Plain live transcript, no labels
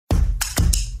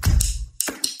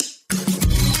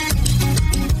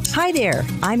Hi there,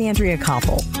 I'm Andrea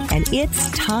Koppel, and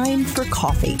it's time for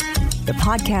coffee, the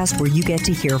podcast where you get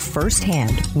to hear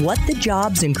firsthand what the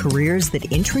jobs and careers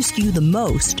that interest you the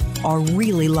most are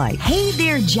really like. Hey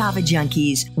there, Java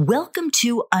Junkies. Welcome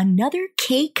to another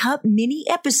K-Cup mini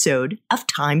episode of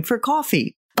Time for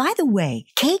Coffee. By the way,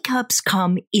 K-Cups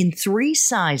come in 3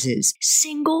 sizes: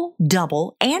 single,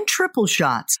 double, and triple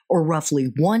shots, or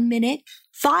roughly 1 minute,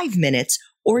 5 minutes,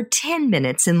 or 10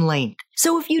 minutes in length.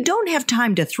 So if you don't have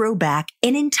time to throw back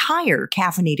an entire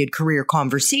caffeinated career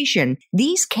conversation,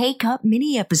 these K-Cup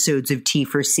mini episodes of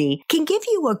T4C can give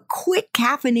you a quick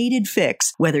caffeinated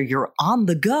fix, whether you're on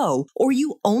the go or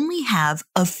you only have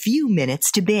a few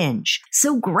minutes to binge.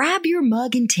 So grab your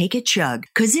mug and take a chug,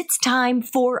 because it's time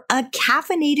for a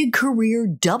caffeinated career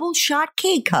double shot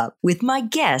K-Cup with my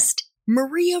guest,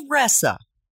 Maria Ressa.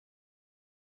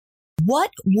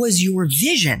 What was your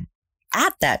vision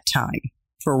at that time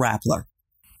for Rappler?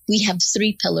 We have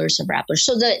 3 pillars of Rappler.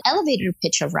 So the elevator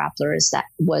pitch of Rappler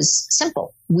was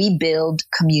simple. We build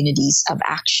communities of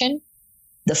action.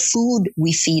 The food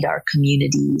we feed our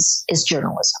communities is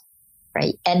journalism,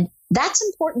 right? And that's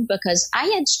important because I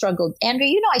had struggled, Andrew,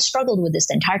 I struggled with this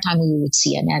the entire time we were with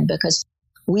CNN, because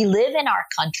we live in our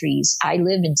countries. I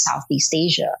live in Southeast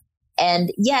Asia.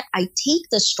 And yet I take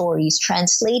the stories,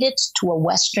 translate it to a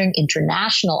Western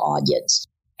international audience,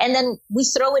 and then we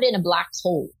throw it in a black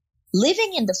hole.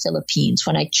 Living in the Philippines,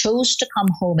 when I chose to come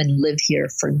home and live here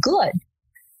for good,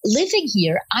 living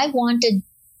here, I wanted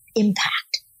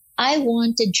impact. I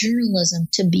wanted journalism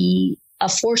to be a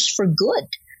force for good,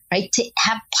 right? To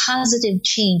have positive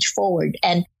change forward.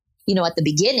 And, at the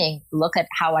beginning, look at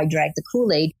how I dragged the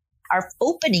Kool-Aid. Our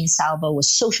opening salvo was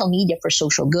social media for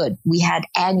social good. We had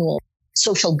annual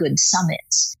social good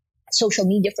summits. Social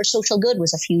media for social good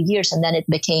was a few years, and then it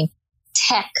became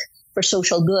tech for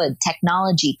social good,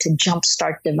 technology to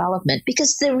jumpstart development,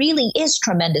 because there really is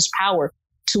tremendous power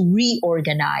to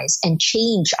reorganize and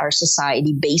change our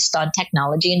society based on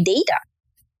technology and data.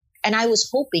 And I was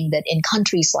hoping that in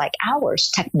countries like ours,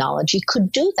 technology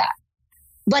could do that.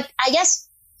 But I guess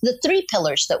the 3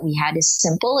 pillars that we had is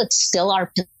simple. It's still our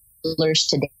pillars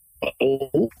today.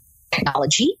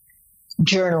 Technology,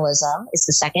 journalism is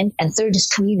the second, and third is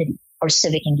community or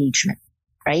civic engagement.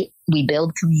 Right? We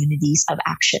build communities of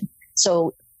action.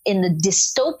 So in the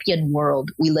dystopian world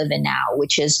we live in now,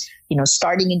 which is,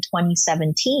 starting in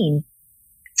 2017,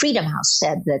 Freedom House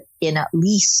said that in at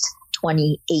least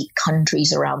 28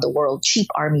 countries around the world, cheap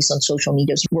armies on social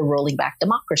media were rolling back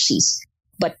democracies.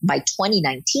 But by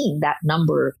 2019, that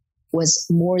number was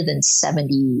more than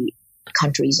 70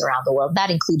 countries around the world. That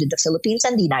included the Philippines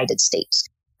and the United States.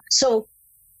 So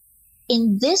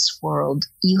in this world,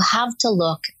 you have to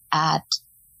look at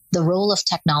the role of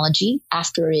technology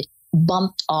after it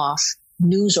bumped off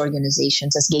news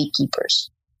organizations as gatekeepers.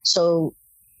 So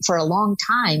for a long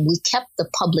time, we kept the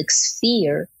public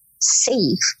sphere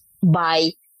safe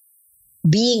by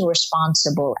being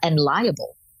responsible and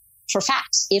liable for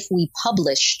facts. If we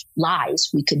published lies,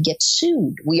 we could get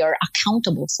sued. We are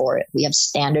accountable for it. We have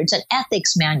standards and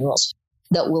ethics manuals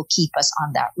that will keep us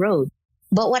on that road.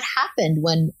 But what happened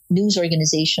when news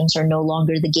organizations are no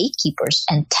longer the gatekeepers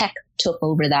and tech took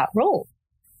over that role?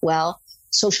 Well,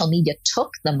 social media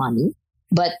took the money,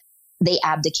 but they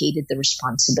abdicated the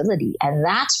responsibility. And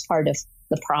that's part of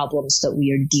the problems that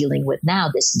we are dealing with now,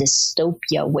 this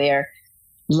dystopia where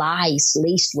lies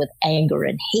laced with anger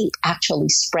and hate actually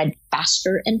spread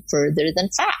faster and further than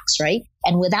facts, right?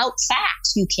 And without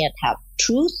facts, you can't have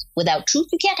truth. Without truth,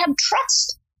 you can't have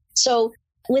trust. So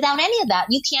without any of that,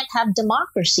 you can't have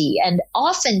democracy. And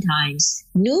oftentimes,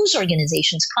 news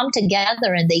organizations come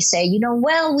together and they say,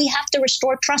 we have to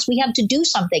restore trust. We have to do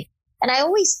something. And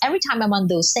every time I'm on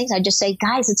those things, I just say,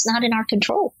 guys, it's not in our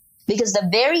control. Because the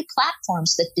very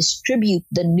platforms that distribute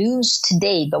the news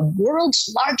today, the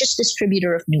world's largest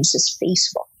distributor of news is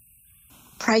Facebook,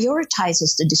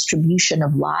 prioritizes the distribution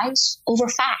of lies over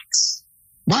facts.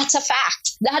 That's a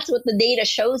fact. That's what the data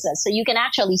shows us. So you can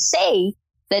actually say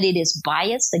that it is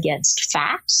biased against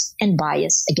facts and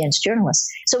biased against journalists.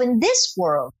 So in this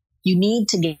world, you need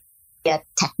to get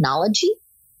technology.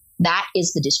 That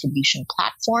is the distribution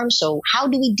platform. So how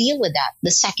do we deal with that?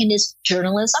 The second is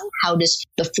journalism. How does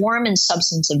the form and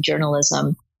substance of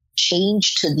journalism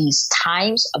change to these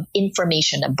times of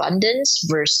information abundance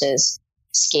versus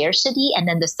scarcity? And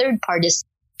then the third part is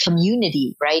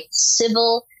community, right?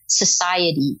 Civil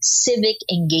society, civic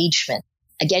engagement.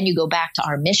 Again, you go back to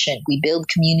our mission. We build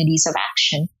communities of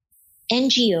action.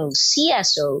 NGOs,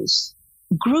 CSOs,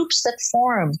 groups that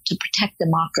form to protect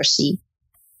democracy.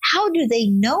 How do they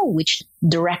know which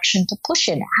direction to push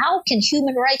in? How can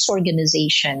human rights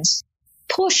organizations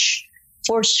push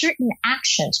for certain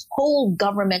actions, hold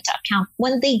government to account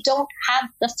when they don't have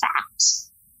the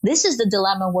facts. This is the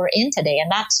dilemma we're in today.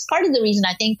 And that's part of the reason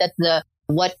I think that the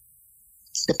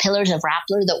Pillars of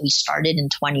Rappler that we started in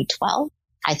 2012,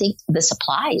 I think this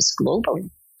applies globally.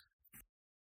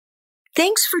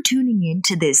 Thanks for tuning in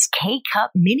to this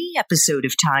K-Cup mini episode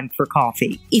of Time for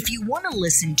Coffee. If you want to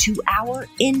listen to our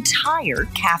entire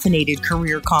caffeinated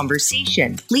career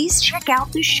conversation, please check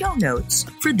out the show notes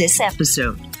for this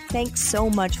episode. Thanks so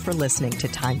much for listening to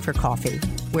Time for Coffee,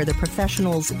 where the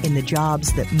professionals in the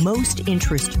jobs that most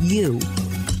interest you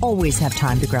always have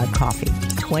time to grab coffee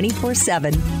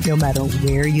 24/7, no matter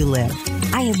where you live.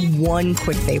 I have one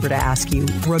quick favor to ask you.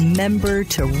 Remember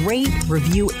to rate,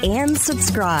 review, and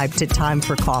subscribe to Time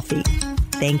for Coffee.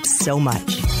 Thanks so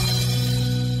much.